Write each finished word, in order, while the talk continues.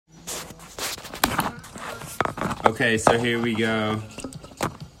Okay, so here we go.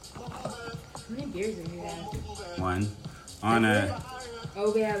 How many beers are you have? One. On a...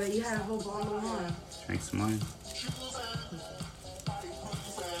 Oh yeah, but you had a whole bottle of wine. Drink some wine.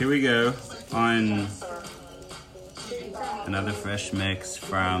 Here we go on another fresh mix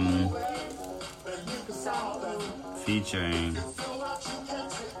from featuring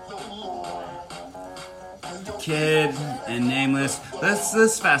Kid and Nameless.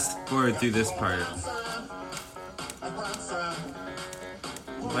 Let's fast forward through this part.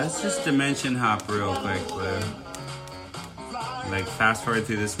 Let's just dimension hop real quick, Blue. Like fast forward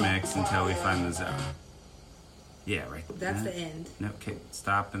through this mix until we find the zone. Yeah, right. That's the end. No, okay,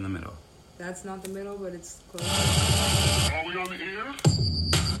 stop in the middle. That's not the middle, but it's close. Are we on the air?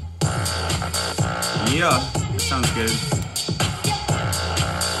 Yeah, that sounds good.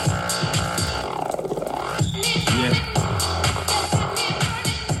 Yeah.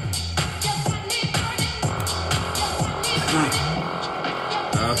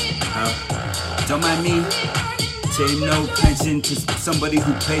 Don't mind me. Pay no attention to somebody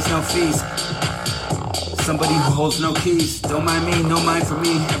who pays no fees. Somebody who holds no keys. Don't mind me, no mind for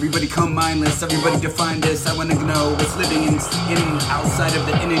me. Everybody come mindless, everybody define this. I wanna know what's living in outside of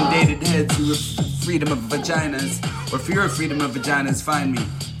the inundated heads who have freedom of vaginas. Or fear of freedom of vaginas, find me.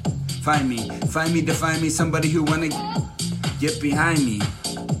 Find me, define me. Somebody who wanna get behind me.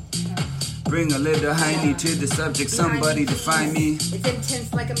 Bring a little hiney to the subject, somebody define me. It's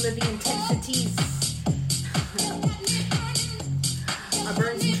intense like I'm living intensities. I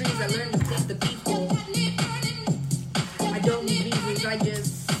burn some trees, I learn to please the people. I don't need reasons, I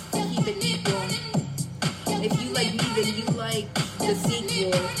just keep it equal. If you like me, then you like the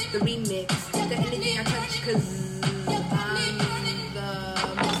sequel, the remix, the anything I touch, cause I'm the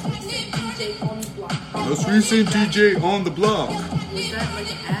most recent DJ on the block. Most recent DJ on the block. Was that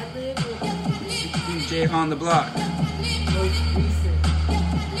like an ad-lib? DJ on the block.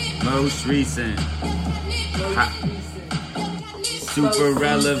 Most recent. Super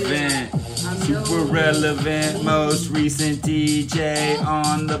relevant. Super relevant. Most recent DJ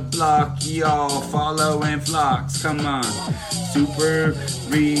on the block. Y'all following flocks. Come on. Super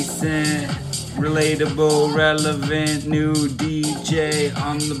recent. Relatable, relevant, new DJ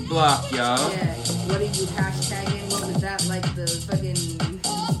on the block, y'all. Yeah, what are you hashtagging? What was that, like the fucking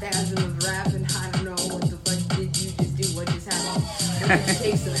spasm of rap? And I don't know, what the fuck did you just do? What just happened? Did you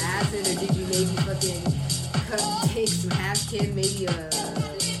take some acid, or did you maybe fucking take some half kid? Maybe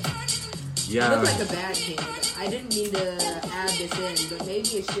Yeah. You look like a bad kid. I didn't mean to add this in, but maybe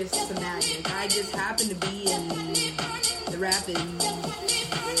it's just some magic. I just happen to be in the rapping.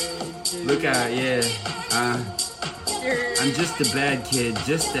 Look out, yeah. I'm just a bad kid,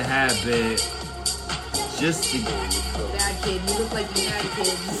 just a habit. Just a bad kid. You look like you had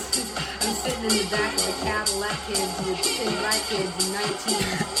kids. I'm sitting in the back of a Cadillac kids with 10 black kids and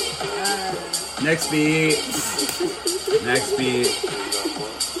 19. Next beat. Next beat.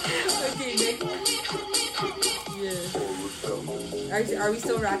 Okay, next. Yeah. Are we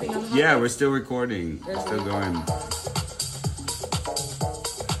still rapping on the Yeah, we're still recording. We're still going.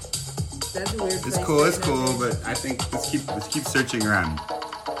 That's a weird It's cool, but I think let's keep searching around.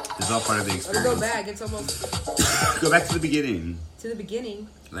 It's all part of the experience. Let's go back. It's almost Go back to the beginning. To the beginning.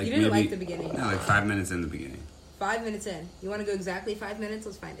 Like you didn't maybe, like the beginning. No, like 5 minutes in the beginning. 5 minutes in. You want to go exactly 5 minutes?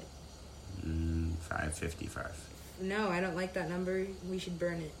 Let's find it. 5:55. No, I don't like that number. We should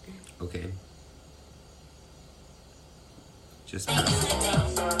burn it. Okay. Just.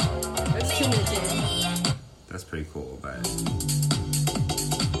 That's 2 minutes in. That's pretty cool, but.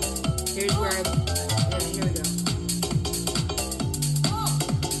 Here's where here we go.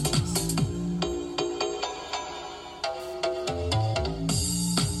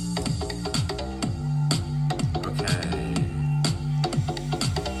 Okay.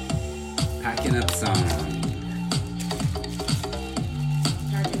 Packing up song.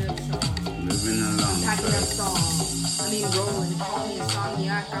 Moving along. Packing up song. I mean rolling. Call me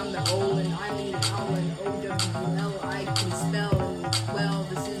insomniac. I'm the Olin. I mean Owlin. O-W-L. I can spell. Well,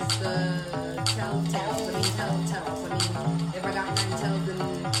 this is the telltales. I mean, if I got 9 tails, then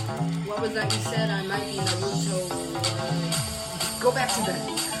what was that you said? I might be Naruto. Go back to that.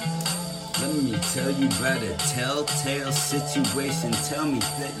 Let me tell you about a telltale situation. Tell me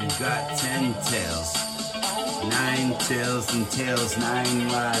that you got 10 tails. 9 tails and tails, 9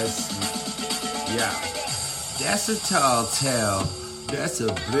 lives. Yeah. That's a tall tale. That's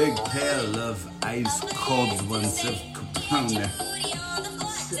a big pail of ice cold ones of Corona.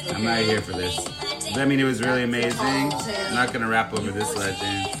 I'm not here for this. I mean, it was really amazing. I'm not gonna rap over this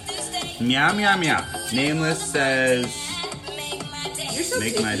legend. Meow, meow, meow. Nameless says, You're so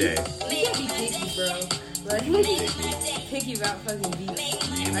make picky. my day. You can't be picky, bro. Like, picky about fucking beats.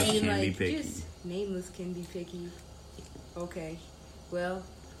 Nameless can be picky. Just Nameless can be picky. Okay. Well,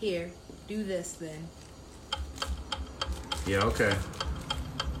 here, do this then. Yeah, okay.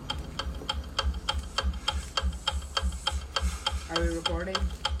 Are we recording?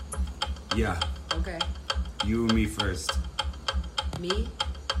 Yeah. Okay. You and me first. Me?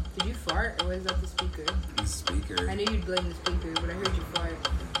 Did you fart or was that the speaker? The speaker. I knew you'd blame the speaker, but I heard you fart.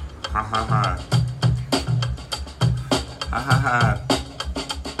 Ha ha ha. Ha ha ha.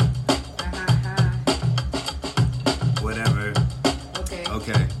 Ha ha ha. Whatever. Okay.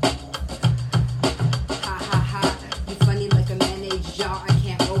 Okay. Ha ha ha. You funny like a mayonnaise jar. I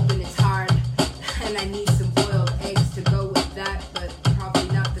can't open, it's hard. And I need some boiled eggs to go with that, but probably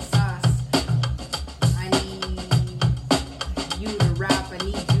not the sauce. I need you to rap. I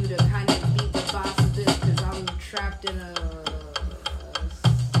need you to kind of be the boss of this, because I'm trapped in a...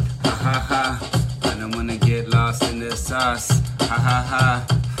 Ha ha ha. I don't wanna get lost in the sauce. Ha ha ha.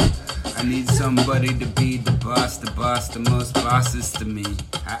 I need somebody to be the boss, the most bosses to me.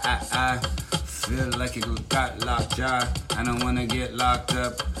 I feel like it got locked jaw. I don't wanna get locked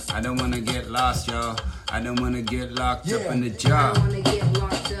up. I don't wanna get lost, y'all. I don't wanna get locked up in the I jaw. don't wanna get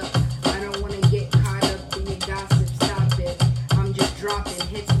locked up. I don't wanna get caught up in your gossip. Stop it. I'm just dropping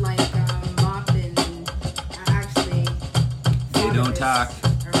hits like I'm mopping. Actually, They don't talk.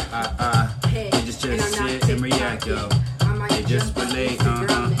 Hey, They just and I'm not sit and react, yo. I might They just jump on relate,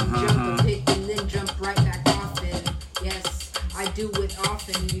 Instagram and jump a pic and then jump right back off it. Yes, I do it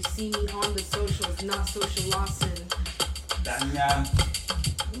often. You see me on the socials, not social Lawson. Danya.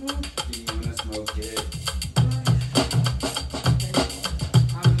 Do you wanna smoke it?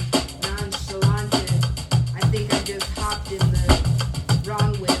 I'm nonchalant. I think I just hopped in the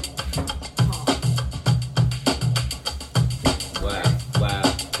wrong whip.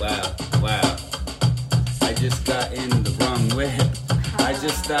 Wow. I just got in the wrong whip. I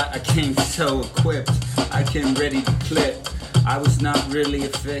just thought I came so equipped. I came ready to clip. I was not really a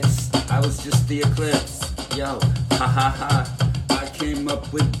fix. I was just the eclipse. Yo, ha ha ha. I came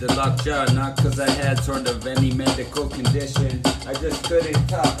up with the lockjaw, not cause I had sort of any medical condition. I just couldn't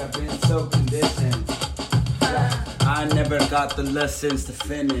talk, I've been so conditioned. I never got the lessons to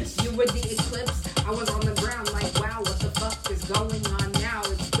finish. You were the eclipse. I was on the ground like, wow, what the fuck is going on now?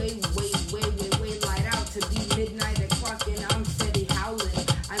 It's way light out to be midnight o'clock and I'm steady howling.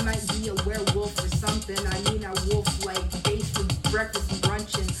 I might be a werewolf or something. I mean, I wolf like base for breakfast and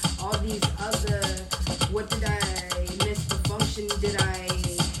brunch and all these other. What did I miss the function? Did I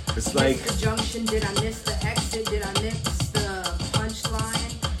It's miss like the junction? Did I miss the exit? Did I miss the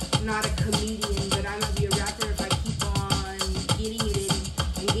punchline? Not a comedian, but I might be a rapper if I keep on getting it in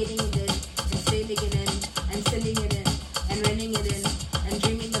and getting it in and sending it in and sending it in and renting it in and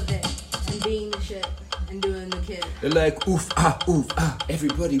dreaming of it and being the shit and doing the kid. they're like, oof, ah.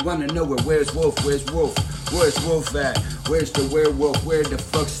 Everybody wanna know where's Wolf? Where's Wolf? Where's Wolf at? Where's the werewolf? Where the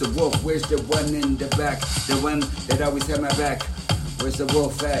fuck's the wolf? Where's the one in the back? The one that always had my back. Where's the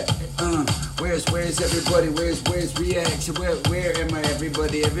wolf at? Where's everybody? Where's reaction? Where am I?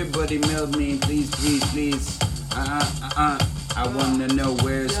 Everybody meld me, please. I wanna know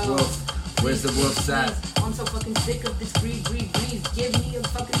where's Yo, Wolf? Where's the wolf's at? I'm so fucking sick of this greed. Give me a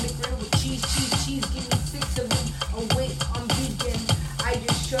fucking McGriddle with cheese. Give me 6 of them. Oh wait, I'm vegan. I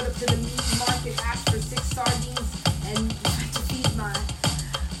just showed up to the meat market, asked for 6 sardines, and to feed my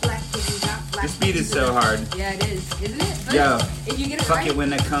black kitten. Got black This beat is kittens so in it. hard. Yeah, it is, isn't it? But Yo, if you get it fuck right, it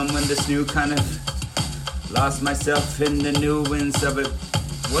when I come when this new kind of lost myself in the new winds of it.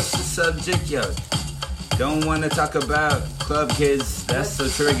 What's the subject, yo? Don't wanna talk about club kids, that's so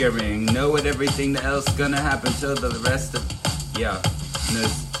triggering. Know what everything else gonna happen till the rest of, yo. No,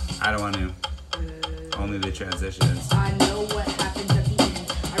 I don't want to. Only the transitions. I know what happened at the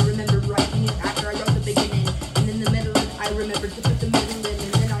end. I remember writing it after I wrote the beginning, and in the middle, I remembered to put the middle in,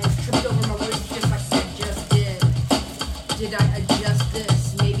 and then I tripped over my words just like I just did. Did I adjust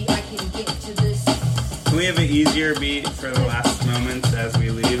this? Maybe I can get to this. Can we have an easier beat for the last moments as we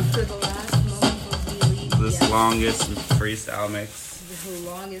leave? For the last moment of we leave. This yes. longest freestyle mix. The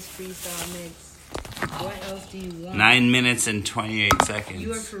longest freestyle mix. What else do you want? 9 minutes and 28 seconds.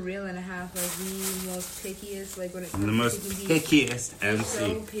 You are for real and a half, like the most pickiest, like when it comes The to most picking pickiest You're MC.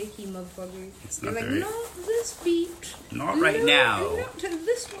 so picky, motherfucker. It's You're not like, very- no, this beat. Not right now. Not to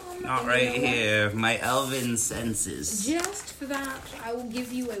this one. Not And right you know what? here. My elven senses. Just for that, I will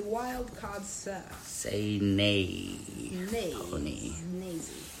give you a wild card, sir. Say nay. Nay. Honey.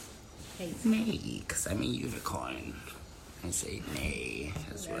 Nazy. Hey. Nay, because I'm a unicorn. I say nay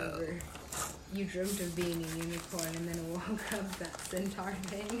as well. Whatever. You dreamt of being a unicorn and then woke up that centaur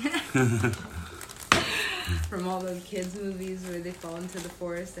thing. From all those kids movies where they fall into the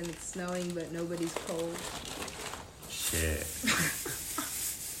forest and it's snowing but nobody's cold. Shit.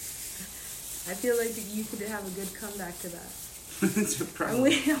 I feel like you could have a good comeback to that. It's a I'm problem.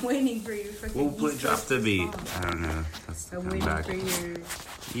 waiting for your fucking. We'll drop the beat. I don't know. That's the I'm waiting comeback. for your.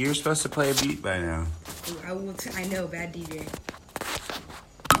 You're supposed to play a beat by now. I will. I know, bad DJ.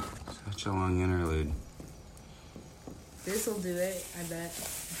 Such a long interlude. This'll do it. I bet.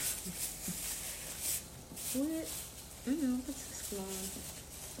 What? What's this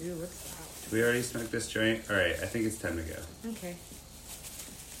one? Ooh, what's that? We already smoked this joint. All right, I think it's time to go. Okay.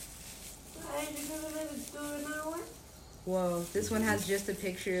 Whoa, this one has just a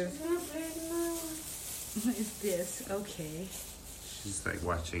picture of. What is this? Okay. She's like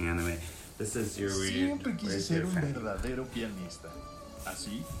watching anime. This is your Siempre quise where's ser your un fan? verdadero pianista.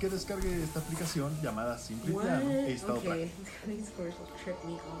 Así que descargué esta aplicación llamada Simple What? Piano e estado Okay. These commercials trip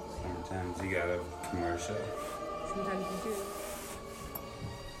me all the way out. Sometimes you got a commercial. Sometimes you do.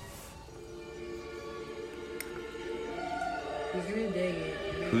 You're gonna dig it.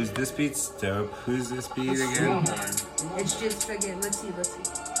 Who's this beat's dope? Who's this beat again? It's just fucking. Let's see.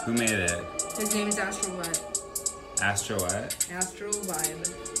 Who made it? His name is Astral Vibe. Astro what? Astral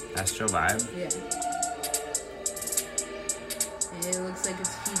Vibe. Astro Vibe? Yeah. And it looks like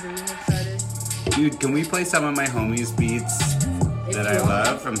it's he's really excited. Dude, can we play some of my homies' beats If that you I want.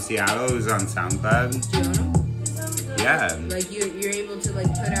 love from Seattle who's on SoundCloud? Do you want them? Yeah, Like you're able to like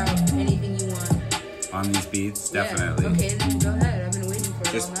put out anything you want. on these beats, Yeah. definitely. Okay, then go ahead. I've been waiting for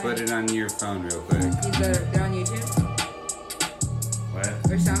it Just all put night. it on your phone real quick. They're on YouTube What?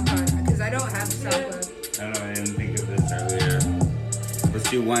 or SoundCloud because I don't have SoundCloud. I don't know, I didn't think of this earlier. Let's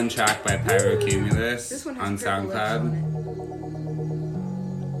do one track by Pyrocumulus This one has on purple lips SoundCloud. on it.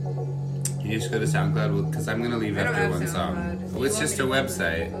 You just go to SoundCloud because I'm gonna leave I don't after have one SoundCloud. song. Do Well, you it's want just me a to go to-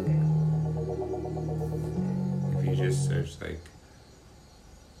 website. Okay. If you just search like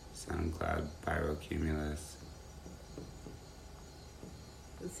SoundCloud Pyrocumulus,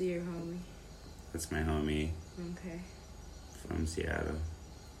 Let's see your homie. that's my homie Okay. from Seattle.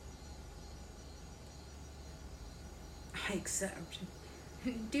 I accept.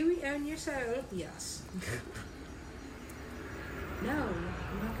 Do we own your soul? Yes. No,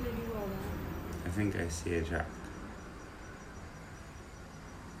 I'm not gonna do all that. I think I see a track.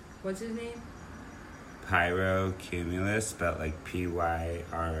 What's his name? Pyrocumulus, spelled like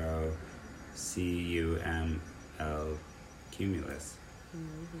Pyrocuml cumulus.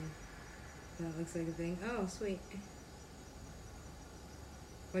 That looks like a thing. Oh, sweet.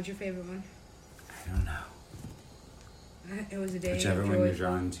 What's your favorite one? I don't know. It was a day. Whichever of one you're joy.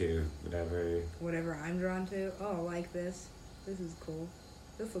 drawn to, whatever. Whatever I'm drawn to. Oh, I like this. This is cool.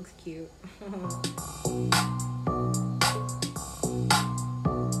 This looks cute.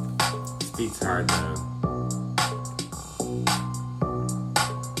 This beat's hard though.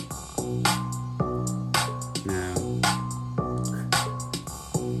 No.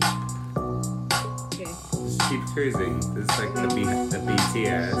 Okay. Just keep cruising. This is like the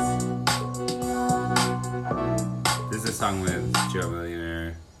BTS. This is a song with Joe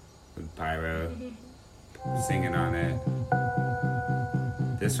Millionaire, with Pyro, singing on it.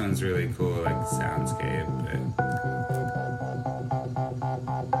 This one's really cool, like soundscape, but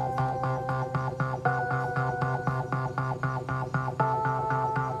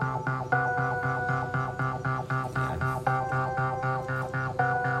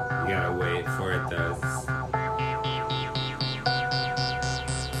you gotta wait for it though.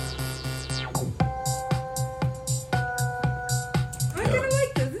 I kind of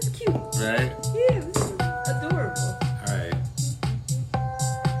like this. This is cute. Right? Yeah, this is adorable. Alright.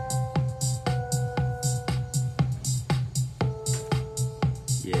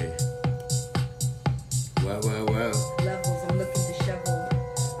 Yeah. Whoa. Levels. I'm looking disheveled.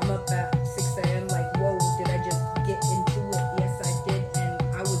 I'm up at 6 a.m. like, whoa, did I just get into it? Yes, I did. And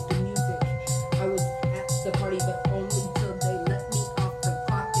I was the music. I was at the party, but only till they let me off the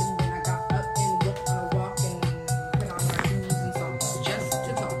clock. And then I got up and went on a walk and put on my shoes and socks just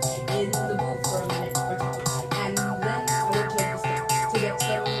to talk in the booth for a minute or two. And then I went to the stop to get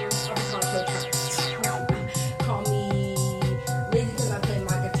some avocado tracks. Call me lazy because I play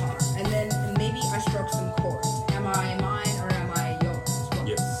my guitar. And then maybe I struck some chords. Am I mine or am I yours? Well,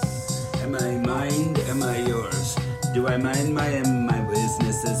 Yes. Am I mine? Am I yours? Do I mind my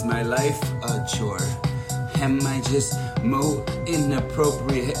business? Is my life a chore? Am I just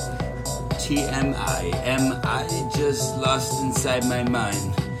inappropriate? TMI. Am I just lost inside my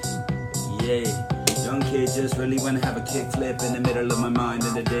mind? Yay. Young kid just really wanna have a kickflip in the middle of my mind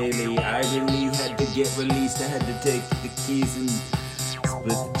in the daily. I really had to get released. I had to take the keys and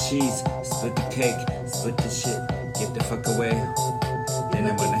split the cheese, split the cake, split the shit. Get the fuck away. Then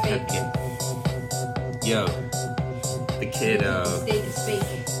I'm gonna help you. Yo, the kid Mistake is fake,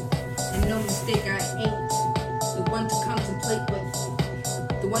 and no mistake I ain't the one to contemplate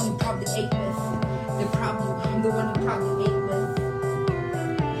with, the one you probably ate with, I'm the one you probably ate with.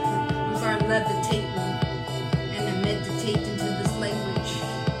 I'm sorry, I'm levitating, and I'm meditating to this language.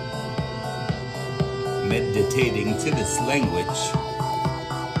 Meditating to this language.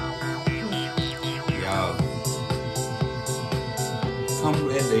 Yo, come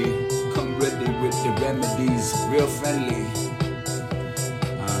ready with the remedies, real friendly.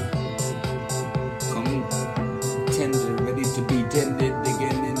 Come tender, ready to be tended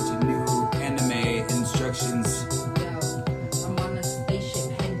again into new anime instructions. Yo, I'm on a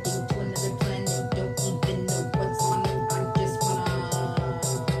spaceship heading to another planet. Don't even know what's on it. I just wanna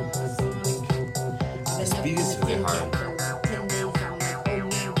Sonic. This beat is really hard. 10 days, I'm like, oh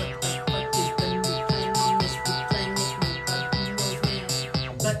man, what the fuck is the new planet? Mystery planet, nobody knows, man.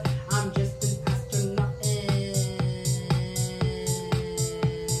 But I'm just an astronaut and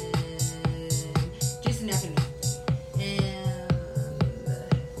just an astronaut. And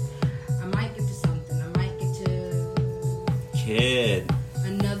I might get to something. I might get to Kid,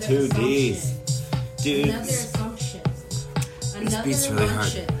 another 2Ds. assumption. Dude, Another assumption. Another beat's really hard.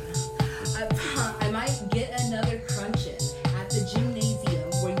 luncheon. I might get another cruncheon at the gymnasium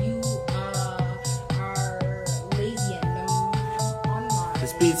where you are lazy and online.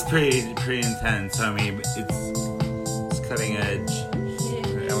 this beat's pretty intense. I mean, it's cutting edge.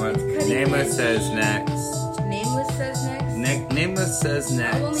 Nameless says next. Nameless says next. Nameless says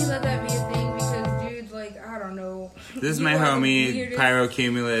I'll only next. let that be a thing because, dude, like, I don't know. This is You my are the homie, weirdest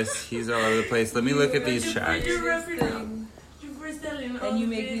Pyrocumulus. He's all over the place. Let me look at these tracks. thing. And you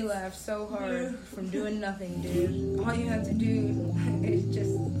make me laugh so hard from doing nothing, dude. All you have to do is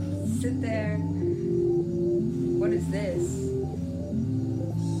just sit there. What is this?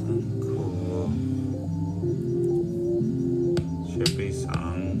 Cool. Trippy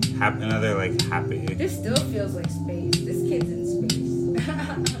song. Another like happy. This still feels like space. This kid's in space.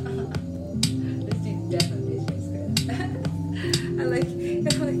 This dude definitely is in space. I like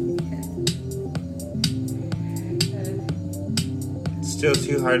Still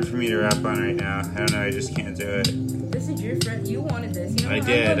too hard for me to rap on right now. I don't know. I just can't do it. this is your friend. You wanted this. You know I what?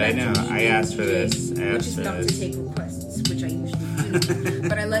 did, I'm going I back know. to me I being asked for DJ, this. I which asked is for not this. to take requests, which I usually do.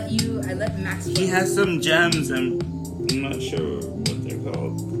 But I let Max. He has some gems, and I'm not sure what they're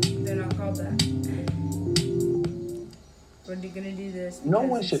called. They're not called that. We're gonna do this. No because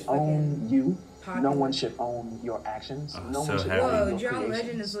one it's should fucking own you. popular. No one should own your actions. Oh, no so one should happy. own Whoa, your John creations.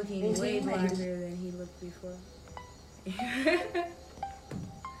 Legend is looking way blacker than he looked before.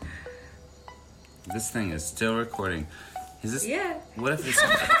 This thing is still recording. Is this? Yeah. What if this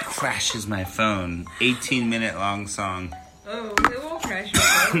crashes my phone? 18-minute long song. Oh, it won't crash.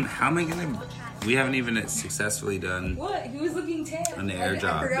 Your How am I gonna? We haven't even successfully done. What? He was looking tan. On the I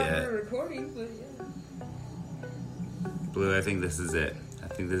airdrop, forgot yeah. we were recording, but yeah. Blue, I think this is it. I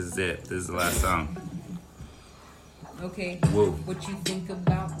think this is it. This is the last song. Okay. Whoa. What you think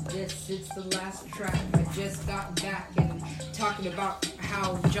about this? It's the last track. I just got back and talking about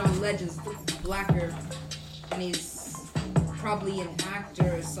how John Legend's blacker, and he's probably an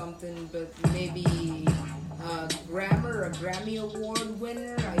actor or something, but maybe a Grammy Award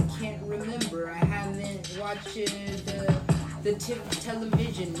winner. I can't remember. I haven't watched the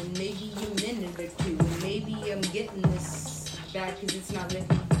television in maybe a minute or two, and maybe I'm getting this bad because it's not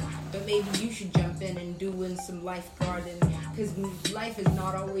written. But maybe you should jump in and doing some lifeguarding, because life is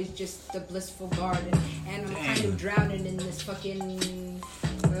not always just a blissful garden. And I'm kind of drowning in this fucking,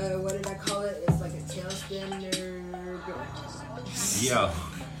 what did I call it? It's like a tailspin or... Yo,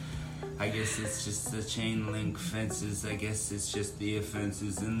 I guess it's just the chain link fences. I guess it's just the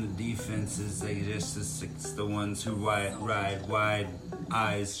offenses and the defenses. I guess it's the ones who ride wide,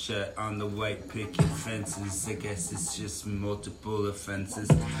 eyes shut on the white picket fences. I guess it's just multiple offenses.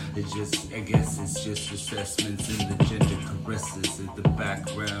 I guess it's just assessments and the gender caresses in the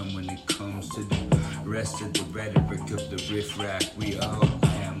background when it comes to the rest of the rhetoric of the riff-raff. We all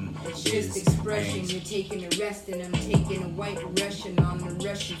am. It's just expression. You're taking a rest and I'm taking a white Russian on the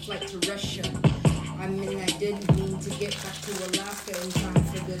Russian flight to Russia. I mean, I didn't mean to get back to Alaska in time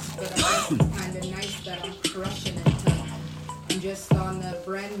for this, but I guess it's kind of nice that I'm crushing it. I'm just on a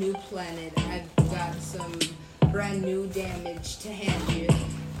brand new planet. I've got some brand new damage to hand you.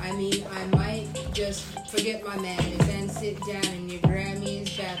 I mean, I might just forget my manners and sit down in your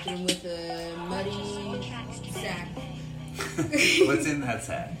Grammy's bathroom with a muddy sack What's in that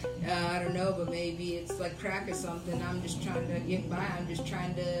sack? I don't know, but maybe it's like crack or something. I'm just trying to get by. I'm just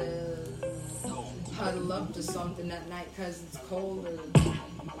trying to huddle up to something at night because it's cold.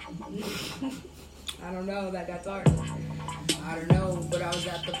 I don't know. That got dark. I don't know, but I was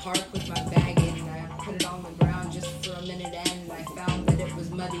at the park with my bag and I put it on the ground just for a minute and I found that it was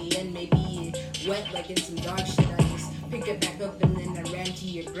muddy and maybe wet like in some dog shit. I just picked it back up and then I ran to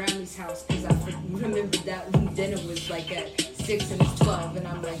your Grammy's house because I remembered that dinner was like at 6 and it's 12 and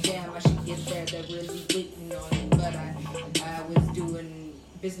I'm like, damn, I should get there. They're really waiting on it, but I was doing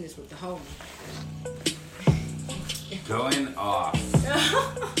business with the home. Going off.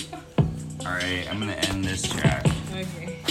 Alright, I'm gonna end this track. Okay.